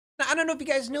Now, I don't know if you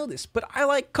guys know this, but I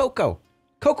like Coco.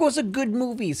 Coco is a good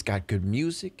movie. It's got good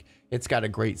music. It's got a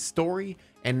great story.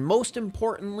 And most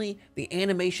importantly, the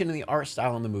animation and the art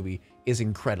style in the movie is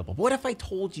incredible. What if I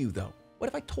told you though? What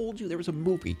if I told you there was a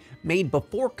movie made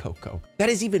before Coco that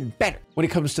is even better when it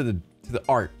comes to the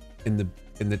art and the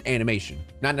animation?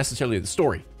 Not necessarily the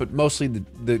story, but mostly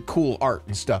the cool art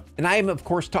and stuff. And I am of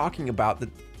course talking about the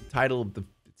title of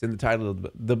it's in the title of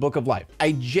the Book of Life.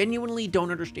 I genuinely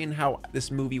don't understand how this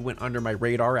movie went under my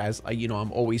radar, as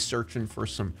I'm always searching for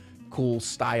some cool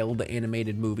styled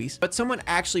animated movies. But someone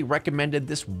actually recommended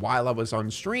this while I was on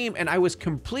stream, and I was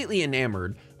completely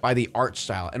enamored by the art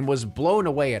style and was blown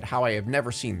away at how I have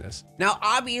never seen this. Now,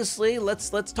 obviously,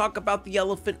 let's talk about the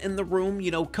elephant in the room.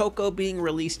 Coco being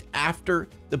released after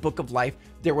the Book of Life,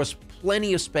 there was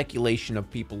plenty of speculation of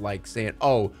people like saying,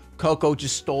 oh, Coco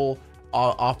just stole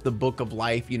off the Book of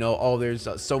Life, oh, there's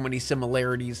so many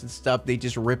similarities and stuff, they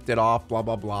just ripped it off, blah,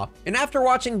 blah, blah. And after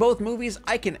watching both movies,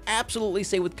 I can absolutely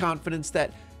say with confidence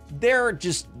that they're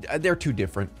too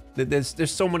different. There's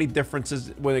so many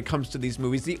differences when it comes to these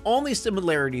movies. The only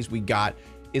similarities we got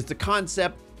is the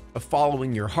concept of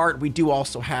following your heart. We do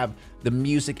also have the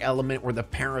music element where the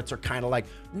parents are kind of like,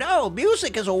 no,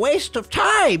 music is a waste of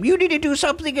time. You need to do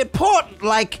something important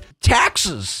like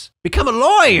taxes, become a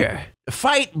lawyer,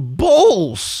 fight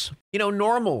bulls,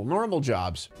 normal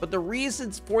jobs. But the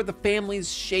reasons for the families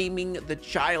shaming the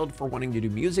child for wanting to do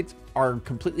music are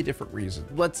completely different reasons.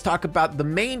 Let's talk about the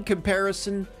main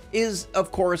comparison is,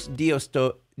 of course, Dios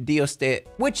de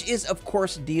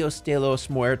los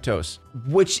Muertos,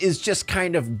 which is just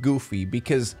kind of goofy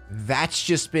because that's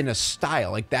just been a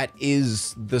style. Like, that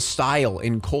is the style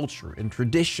in culture and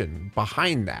tradition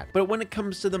behind that. But when it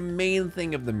comes to the main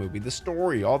thing of the movie, the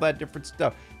story, all that different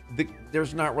stuff,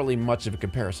 there's not really much of a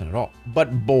comparison at all.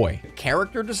 But boy,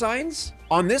 character designs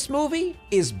on this movie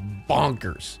is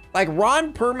bonkers. Like,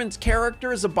 Ron Perlman's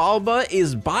character Zabalba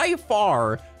is by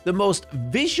far the most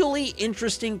visually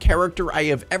interesting character I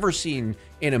have ever seen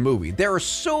in a movie. There are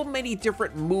so many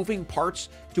different moving parts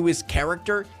to his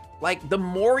character. Like, the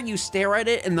more you stare at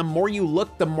it and the more you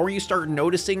look, the more you start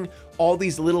noticing all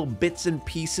these little bits and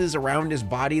pieces around his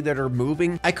body that are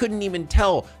moving. I couldn't even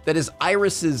tell that his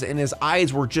irises and his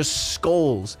eyes were just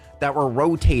skulls that were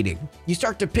rotating. You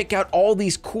start to pick out all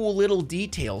these cool little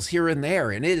details here and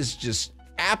there, and it is just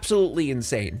absolutely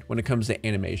insane when it comes to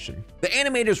animation. The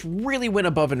animators really went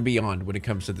above and beyond when it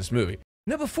comes to this movie.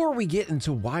 Now, before we get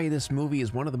into why this movie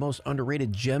is one of the most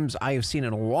underrated gems I have seen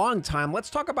in a long time,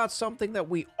 let's talk about something that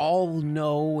we all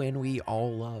know and we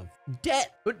all love.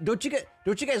 Debt. Don't you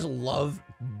guys love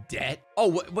debt?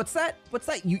 Oh, what's that? What's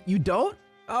that? You don't?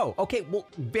 Oh, okay, well,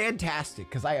 fantastic,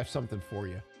 because I have something for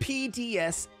you.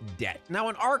 PDS debt. Now,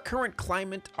 in our current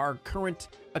climate, our current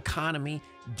economy,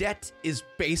 debt is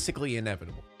basically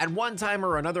inevitable. At one time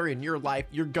or another in your life,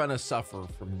 you're gonna suffer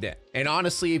from debt. And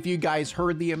honestly, if you guys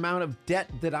heard the amount of debt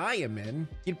that I am in,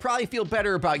 you'd probably feel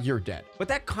better about your debt. But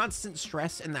that constant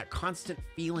stress and that constant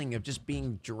feeling of just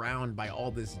being drowned by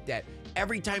all this debt,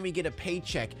 every time you get a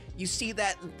paycheck, you see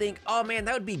that and think, oh man,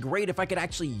 that would be great if I could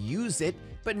actually use it.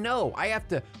 But no, I have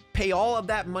to pay all of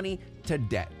that money to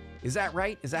debt. Is that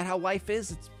right? Is that how life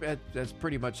is? That's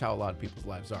pretty much how a lot of people's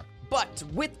lives are. But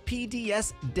with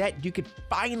PDS debt, you could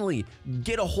finally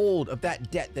get a hold of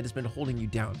that debt that has been holding you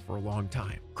down for a long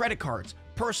time. Credit cards,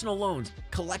 personal loans,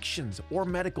 collections, or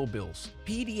medical bills.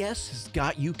 PDS has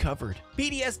got you covered.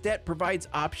 PDS debt provides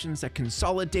options that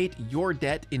consolidate your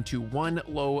debt into one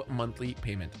low monthly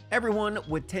payment. Everyone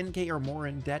with 10K or more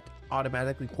in debt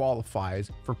automatically qualifies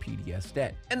for PDS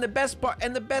debt. And the best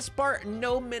part,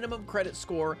 no minimum credit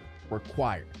score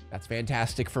required. That's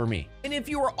fantastic for me. And if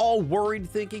you are all worried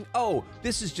thinking, oh,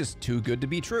 this is just too good to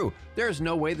be true, there's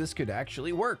no way this could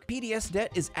actually work. PDS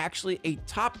Debt is actually a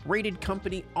top rated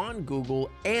company on Google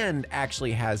and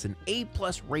actually has an A+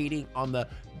 rating on the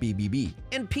BBB.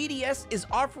 And PDS is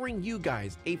offering you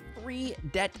guys a free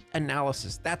debt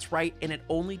analysis. That's right, and it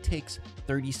only takes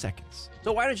 30 seconds.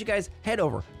 So why don't you guys head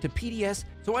over to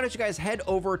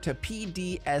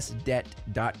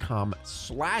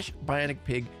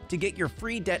pdsdebt.com/Bionicpig to get your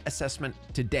free debt assessment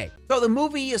today. So the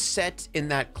movie is set in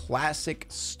that classic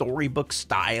storybook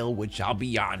style, which I'll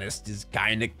be honest is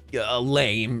kind of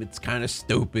lame. It's kind of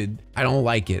stupid. I don't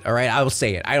like it. All right, I will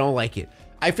say it. I don't like it.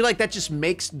 I feel like that just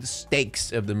makes the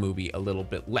stakes of the movie a little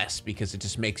bit less because it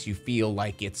just makes you feel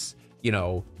like it's,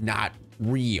 not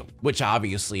real, which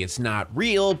obviously it's not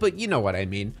real, but you know what I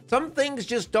mean. Some things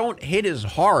just don't hit as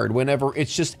hard whenever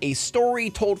it's just a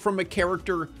story told from a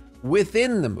character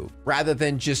within the movie rather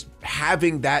than just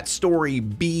having that story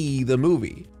be the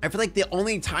movie. I feel like the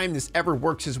only time this ever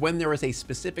works is when there is a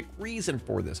specific reason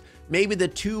for this. Maybe the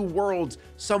two worlds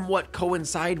somewhat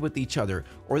coincide with each other,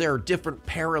 or there are different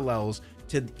parallels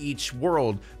to each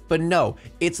world. But no,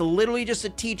 it's literally just a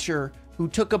teacher who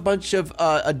took a bunch of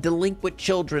delinquent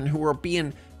children who were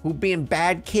being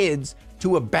bad kids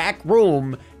to a back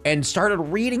room and started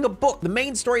reading a book. The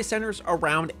main story centers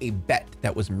around a bet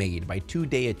that was made by two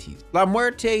deities. La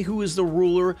Muerte, who is the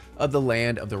ruler of the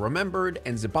land of the remembered,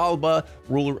 and Xibalba,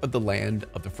 ruler of the land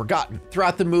of the forgotten.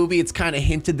 Throughout the movie, it's kind of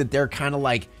hinted that they're kind of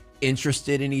like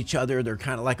interested in each other. They're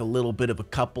kind of like a little bit of a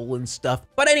couple and stuff.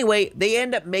 But anyway, they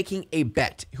end up making a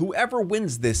bet. Whoever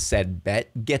wins this said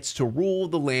bet gets to rule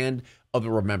the land of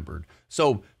the remembered.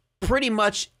 So pretty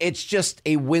much it's just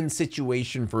a win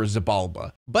situation for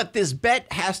Xibalba. But this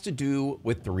bet has to do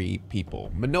with three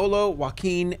people: Manolo,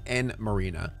 Joaquin, and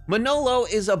Marina. Manolo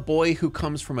is a boy who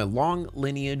comes from a long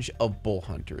lineage of bull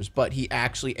hunters, but he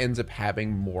actually ends up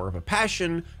having more of a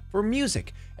passion for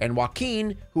music. And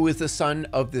Joaquin, who is the son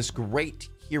of this great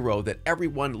hero that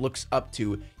everyone looks up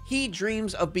to, he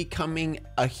dreams of becoming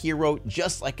a hero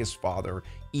just like his father,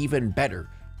 even better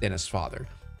than his father.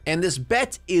 And this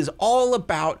bet is all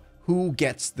about who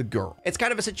gets the girl. It's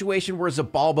kind of a situation where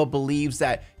Xibalba believes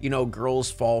that, you know,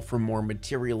 girls fall for more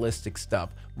materialistic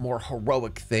stuff, more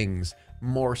heroic things,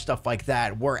 more stuff like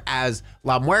that. Whereas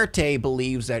La Muerte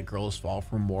believes that girls fall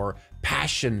for more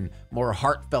passion, more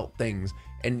heartfelt things,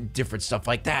 and different stuff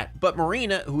like that. But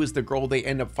Marina, who is the girl they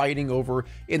end up fighting over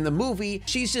in the movie,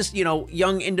 she's just, you know,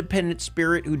 young independent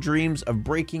spirit who dreams of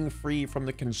breaking free from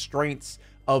the constraints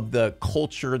of the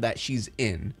culture that she's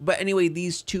in. But anyway,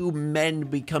 these two men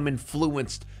become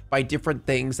influenced by different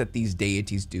things that these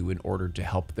deities do in order to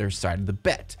help their side of the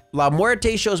bet. La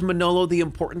Muerte shows Manolo the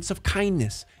importance of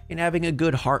kindness and having a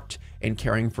good heart and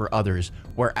caring for others,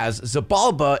 whereas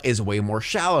Xibalba is way more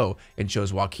shallow and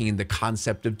shows Joaquin the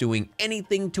concept of doing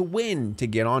anything to win, to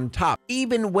get on top,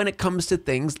 even when it comes to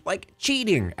things like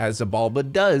cheating, as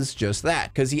Xibalba does just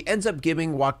that, because he ends up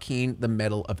giving Joaquin the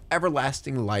medal of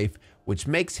everlasting life, which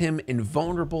makes him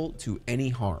invulnerable to any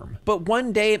harm. But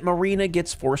one day, Marina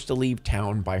gets forced to leave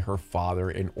town by her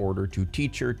father in order to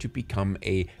teach her to become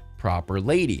a proper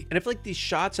lady. And I feel like these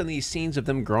shots and these scenes of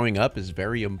them growing up is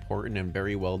very important and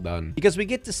very well done, because we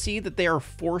get to see that they are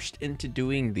forced into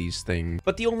doing these things.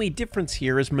 But the only difference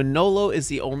here is Manolo is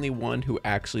the only one who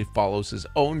actually follows his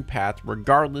own path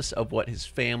regardless of what his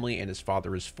family and his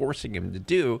father is forcing him to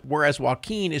do, whereas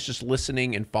Joaquin is just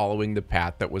listening and following the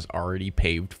path that was already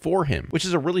paved for him, which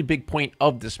is a really big point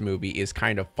of this movie, is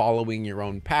kind of following your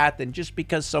own path. And just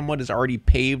because someone has already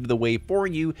paved the way for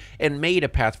you and made a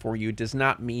path for you does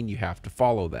not mean you have to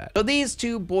follow that. So these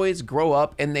two boys grow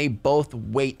up and they both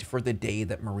wait for the day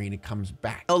that Marina comes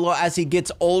back. Manolo, as he gets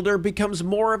older, becomes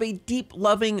more of a deep,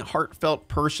 loving, heartfelt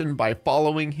person by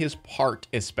following his heart,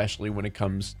 especially when it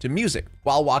comes to music.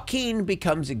 While Joaquin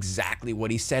becomes exactly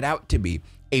what he set out to be,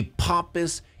 a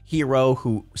pompous hero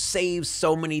who saves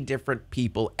so many different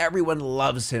people. Everyone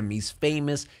loves him. He's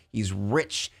famous, he's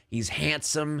rich, he's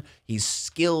handsome, he's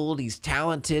skilled, he's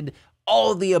talented.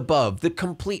 All the above, the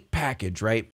complete package,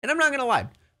 right? And I'm not gonna lie,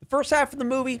 the first half of the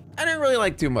movie, I didn't really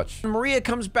like too much. When Maria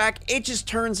comes back, it just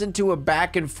turns into a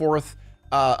back and forth,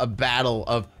 a battle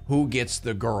of who gets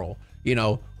the girl. You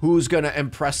know, who's gonna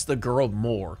impress the girl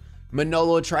more.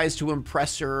 Manolo tries to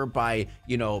impress her by,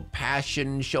 you know,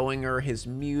 passion, showing her his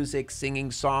music,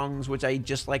 singing songs, which I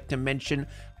just like to mention.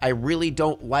 I really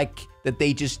don't like that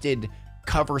they just did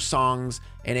cover songs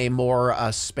in a more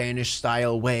Spanish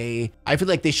style way. I feel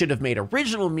like they should have made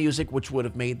original music, which would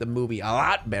have made the movie a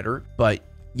lot better, but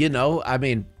you know, I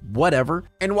mean, whatever.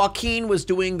 And Joaquin was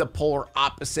doing the polar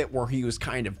opposite, where he was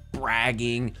kind of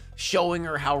bragging, showing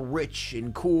her how rich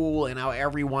and cool and how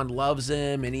everyone loves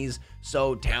him and he's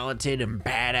so talented and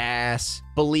badass,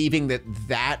 believing that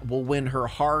that will win her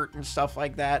heart and stuff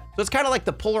like that. So it's kind of like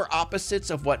the polar opposites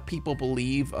of what people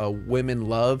believe women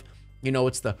love. You know,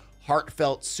 it's the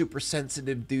heartfelt, super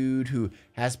sensitive dude who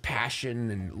has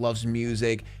passion and loves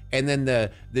music, and then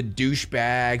the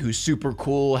douchebag who's super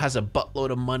cool, has a buttload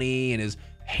of money and is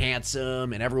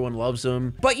handsome and everyone loves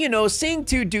him. But you know, seeing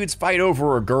two dudes fight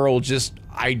over a girl, just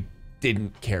I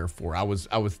didn't care for. I was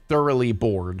thoroughly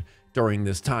bored during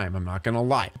this time, I'm not gonna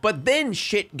lie. But then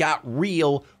shit got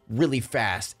real really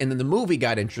fast, and then the movie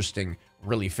got interesting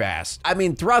really fast. I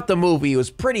mean, throughout the movie, it was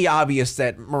pretty obvious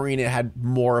that Marina had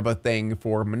more of a thing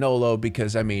for Manolo,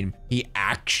 because I mean, he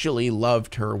actually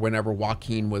loved her, whenever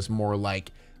Joaquin was more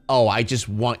like oh, I just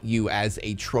want you as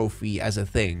a trophy, as a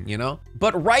thing, you know?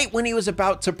 But right when he was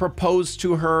about to propose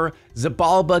to her,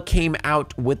 Xibalba came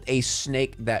out with a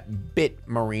snake that bit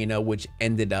Marina, which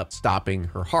ended up stopping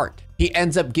her heart. He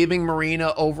ends up giving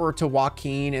Marina over to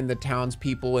Joaquin and the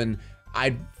townspeople, and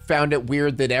I found it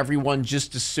weird that everyone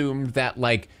just assumed that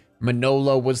like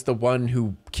Manolo was the one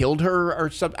who killed her or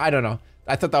something. I don't know.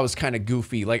 I thought that was kind of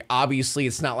goofy. Like, obviously,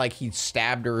 it's not like he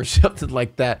stabbed her or something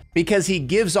like that, because he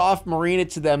gives off Marina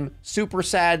to them, super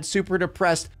sad, super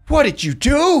depressed. What did you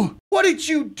do? What did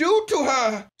you do to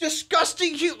her?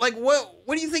 Disgusting. Like, what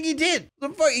do you think he did?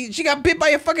 She got bit by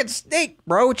a fucking snake,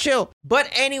 bro. Chill. But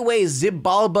anyway,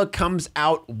 Xibalba comes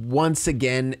out once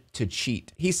again to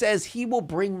cheat. He says he will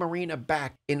bring Marina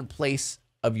back in place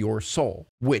of your soul,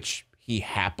 which he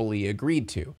happily agreed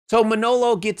to. So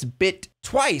Manolo gets bit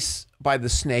twice by the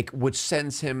snake, which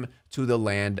sends him to the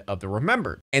land of the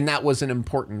remembered. And that was an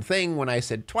important thing when I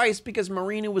said twice, because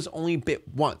Marina was only bit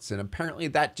once, and apparently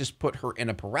that just put her in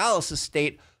a paralysis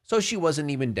state, so she wasn't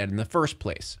even dead in the first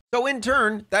place. So in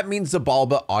turn, that means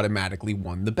Xibalba automatically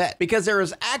won the bet, because there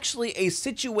is actually a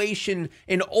situation,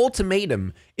 an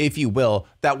ultimatum, if you will,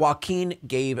 that Joaquin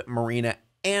gave Marina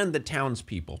and the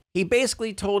townspeople. He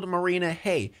basically told Marina,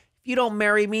 hey, if you don't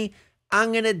marry me,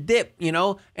 I'm gonna dip, you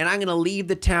know, and I'm gonna leave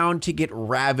the town to get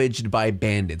ravaged by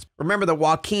bandits. Remember that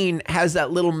Joaquin has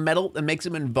that little medal that makes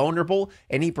him invulnerable,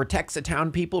 and he protects the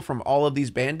town people from all of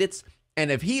these bandits. And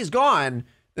if he's gone,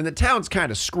 then the town's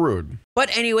kind of screwed.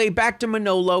 But anyway, back to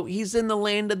Manolo. He's in the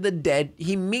land of the dead.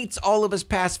 He meets all of his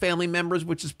past family members,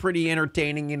 which is pretty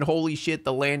entertaining. And holy shit,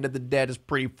 the land of the dead is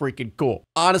pretty freaking cool.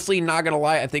 Honestly, not gonna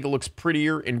lie, I think it looks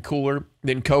prettier and cooler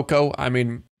than Coco. I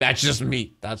mean, that's just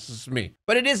me. That's just me.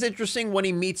 But it is interesting when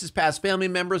he meets his past family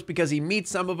members, because he meets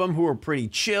some of them who are pretty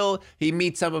chill. He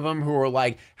meets some of them who are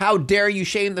like, how dare you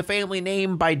shame the family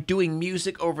name by doing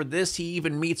music over this? He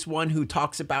even meets one who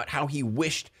talks about how he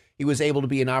wished he was able to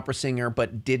be an opera singer,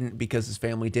 but didn't because his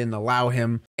family didn't allow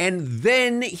him. And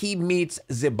then he meets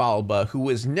Xibalba, who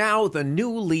is now the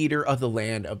new leader of the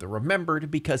land of the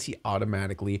remembered, because he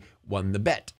automatically won the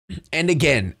bet. And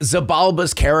again,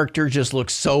 Xibalba's character just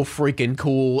looks so freaking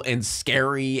cool and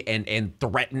scary and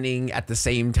threatening at the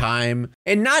same time.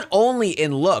 And not only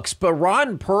in looks, but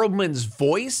Ron Perlman's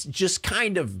voice just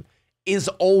kind of is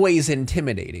always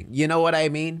intimidating. You know what I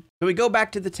mean? So we go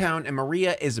back to the town, and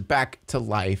Maria is back to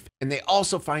life, and they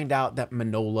also find out that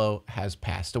Manolo has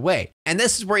passed away. And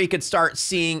this is where you could start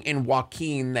seeing in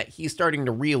Joaquin that he's starting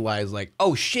to realize, like,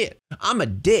 oh shit, I'm a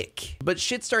dick. But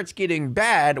shit starts getting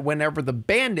bad whenever the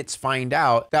bandits find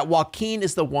out that Joaquin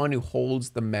is the one who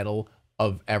holds the medal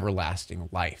of everlasting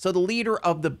life. So the leader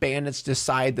of the bandits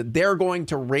decide that they're going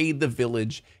to raid the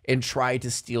village and try to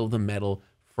steal the medal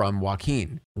from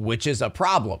Joaquin, which is a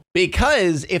problem,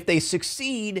 because if they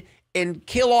succeed and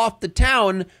kill off the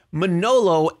town,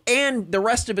 Manolo and the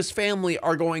rest of his family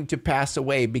are going to pass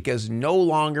away, because no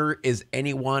longer is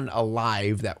anyone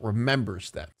alive that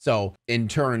remembers them. So in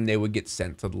turn, they would get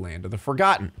sent to the land of the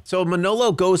forgotten. So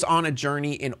Manolo goes on a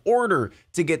journey in order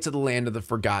to get to the land of the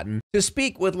forgotten to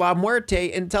speak with La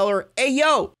Muerte and tell her, hey,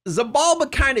 yo,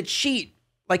 Xibalba kind of cheat.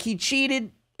 Like, he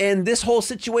cheated, and this whole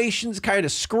situation's kind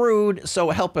of screwed,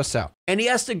 so help us out. And he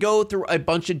has to go through a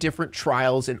bunch of different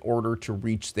trials in order to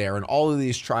reach there. And all of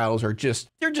these trials are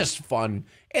they're just fun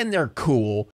and they're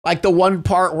cool. Like the one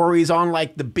part where he's on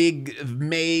like the big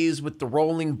maze with the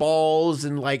rolling balls,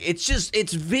 and like,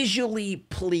 it's visually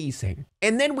pleasing.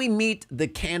 And then we meet the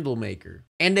candle maker.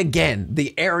 And again,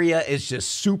 the area is just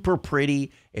super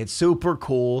pretty. It's super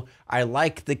cool. I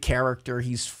like the character.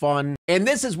 He's fun. And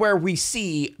this is where we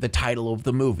see the title of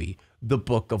the movie, The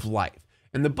Book of Life.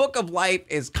 And the Book of Life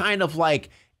is kind of like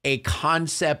a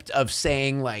concept of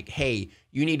saying like, hey,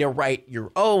 you need to write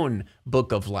your own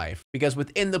book of life, because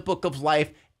within the book of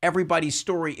life, everybody's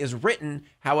story is written.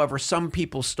 However, some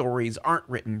people's stories aren't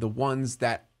written, the ones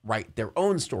that write their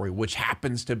own story, which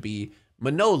happens to be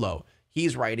Manolo.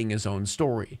 He's writing his own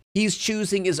story. He's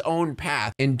choosing his own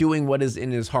path and doing what is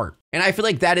in his heart. And I feel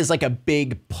like that is like a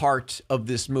big part of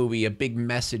this movie. A big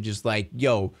message is like,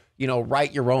 yo, you know,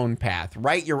 write your own path,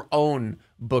 write your own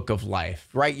book of life,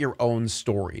 write your own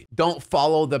story. Don't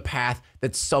follow the path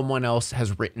that someone else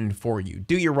has written for you.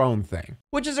 Do your own thing,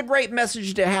 which is a great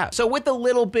message to have. So with a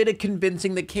little bit of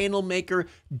convincing, the candle maker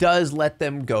does let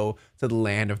them go to the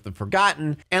land of the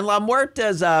forgotten. And La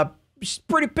Muerta's she's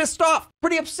pretty pissed off.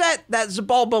 pretty upset that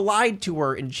Zabalba lied to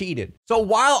her and cheated. So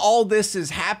while all this is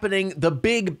happening, the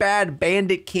big bad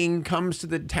bandit king comes to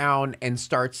the town and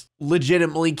starts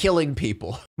legitimately killing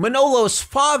people. Manolo's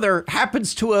father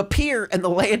happens to appear in the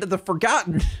land of the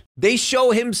Forgotten. They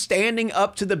show him standing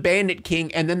up to the bandit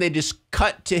king, and then they just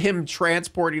cut to him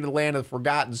transporting to the land of the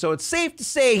Forgotten. So it's safe to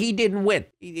say he didn't win.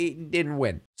 He didn't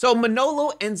win. So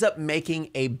Manolo ends up making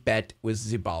a bet with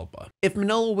Zabalba. If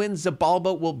Manolo wins,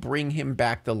 Zabalba will bring him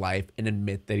back to life and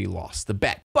admit that he lost the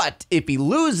bet. But if he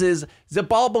loses,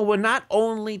 Zabalba will not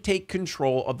only take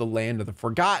control of the land of the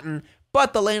Forgotten,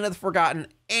 but the land of the Forgotten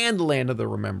and the land of the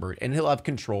Remembered, and he'll have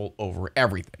control over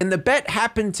everything. And the bet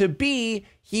happened to be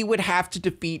he would have to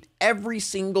defeat every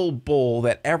single bull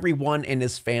that everyone in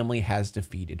his family has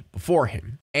defeated before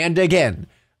him. And again,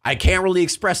 I can't really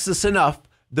express this enough.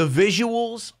 The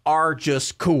visuals are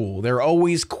just cool. They're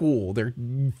always cool. They're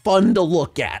fun to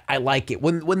look at. I like it.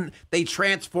 When they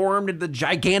transformed into the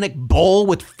gigantic bull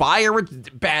with fire, it's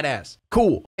badass.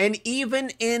 Cool. And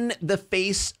even in the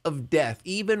face of death,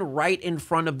 even right in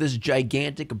front of this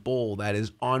gigantic bull that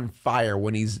is on fire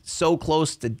when he's so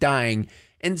close to dying,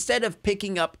 instead of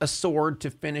picking up a sword to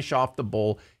finish off the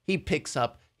bull, he picks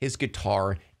up his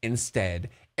guitar instead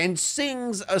and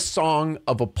sings a song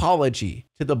of apology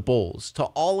to the bulls, to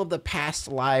all of the past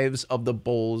lives of the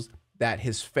bulls that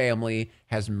his family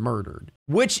has murdered,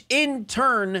 which in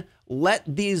turn let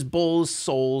these bulls'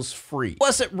 souls free. It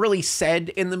wasn't really said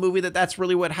in the movie that that's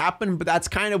really what happened, but that's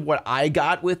kind of what I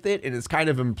got with it, and it's kind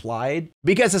of implied,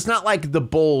 because it's not like the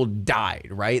bull died,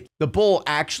 right? The bull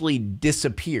actually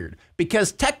disappeared,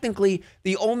 because technically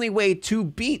the only way to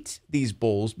beat these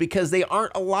bulls, because they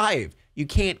aren't alive, you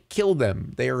can't kill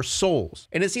them. They are souls.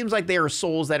 And it seems like they are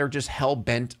souls that are just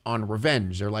hell-bent on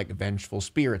revenge. They're like vengeful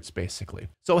spirits, basically.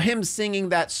 So him singing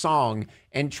that song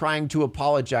and trying to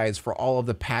apologize for all of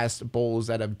the past bulls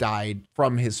that have died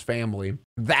from his family,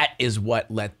 that is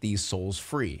what let these souls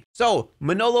free. So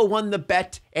Manolo won the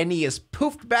bet, and he is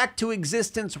poofed back to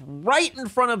existence right in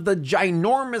front of the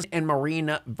ginormous and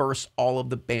Marina versus all of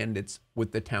the bandits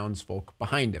with the townsfolk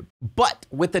behind him. But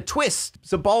with a twist,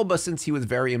 Zabalba, since he was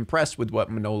very impressed with what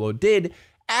Manolo did,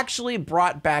 actually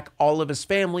brought back all of his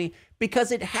family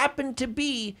because it happened to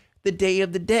be the Day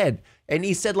of the Dead. And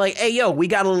he said like, hey, yo, we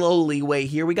got a little leeway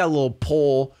here. We got a little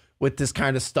pull with this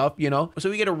kind of stuff, you know? So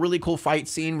we get a really cool fight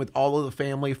scene with all of the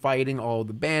family fighting all of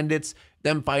the bandits,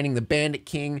 them fighting the Bandit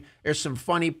King. There's some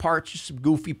funny parts, there's some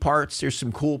goofy parts, there's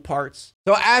some cool parts.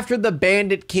 So after the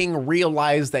Bandit King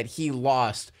realized that he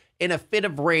lost, in a fit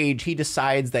of rage, he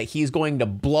decides that he's going to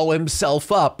blow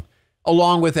himself up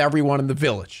along with everyone in the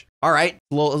village. All right,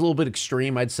 a little bit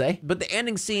extreme, I'd say. But the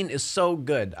ending scene is so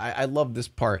good. I love this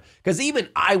part because even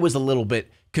I was a little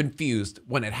bit confused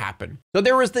when it happened. So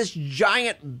there was this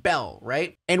giant bell,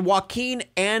 right? And Joaquin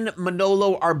and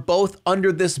Manolo are both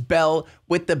under this bell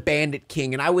with the Bandit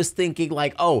King. And I was thinking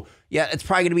like, oh, yeah, it's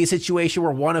probably gonna be a situation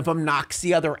where one of them knocks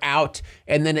the other out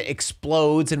and then it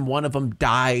explodes and one of them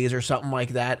dies or something like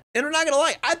that. And I'm not gonna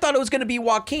lie, I thought it was gonna be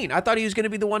Joaquin. I thought he was gonna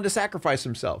be the one to sacrifice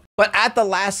himself. But at the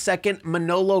last second,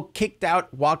 Manolo kicked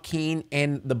out Joaquin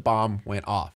and the bomb went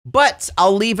off. But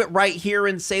I'll leave it right here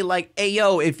and say like, hey,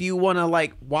 yo, if you wanna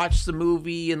like watch the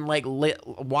movie and like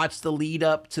watch the lead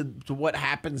up to what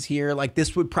happens here, like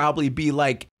this would probably be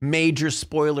like major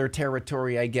spoiler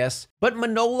territory, I guess. But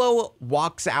Manolo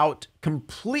walks out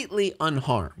completely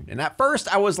unharmed. And at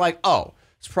first I was like, oh,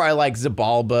 it's probably like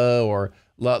Zabalba or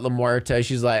La Muerta.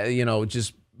 She's like, you know,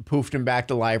 just poofed him back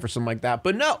to life or something like that.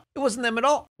 But no, it wasn't them at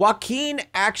all. Joaquin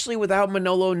actually, without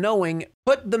Manolo knowing,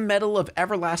 put the medal of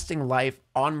everlasting life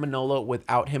on Manolo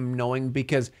without him knowing,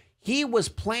 because he was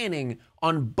planning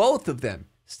on both of them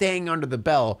staying under the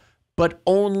bell, but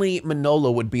only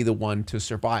Manolo would be the one to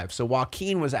survive. So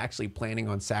Joaquin was actually planning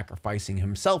on sacrificing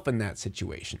himself in that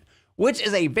situation, which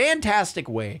is a fantastic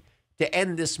way to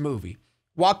end this movie.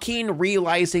 Joaquin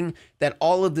realizing that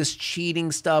all of this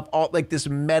cheating stuff, all like this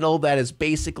medal that has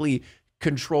basically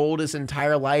controlled his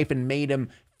entire life and made him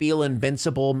feel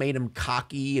invincible, made him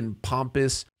cocky and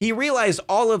pompous. He realized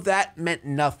all of that meant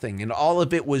nothing, and all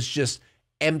of it was just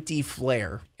empty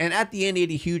flair. And at the end, he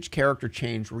had a huge character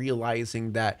change,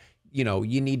 realizing that, you know,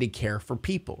 you need to care for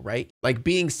people, right? Like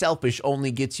being selfish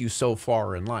only gets you so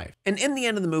far in life. And in the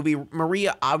end of the movie,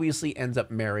 Maria obviously ends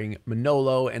up marrying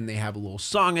Manolo, and they have a little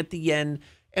song at the end,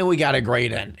 and we got a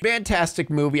great end. Fantastic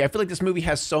movie. I feel like this movie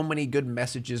has so many good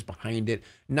messages behind it,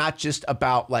 not just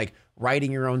about like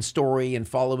writing your own story and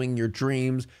following your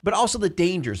dreams, but also the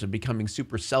dangers of becoming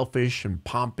super selfish and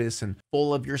pompous and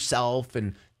full of yourself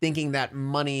and thinking that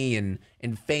money and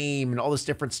fame and all this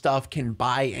different stuff can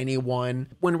buy anyone,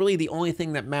 when really the only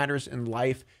thing that matters in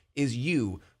life is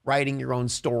you writing your own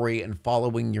story and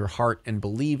following your heart and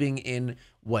believing in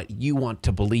what you want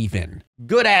to believe in.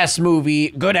 Good ass movie,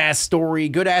 good ass story,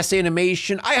 good ass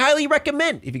animation. I highly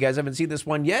recommend. If you guys haven't seen this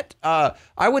one yet, I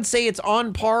would say it's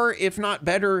on par, if not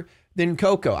better, than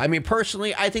Coco. I mean,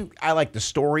 personally, I think I like the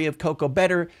story of Coco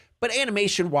better, but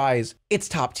animation-wise, it's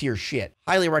top tier shit.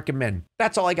 Highly recommend.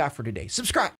 That's all I got for today.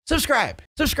 Subscribe, subscribe,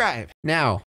 subscribe. Now,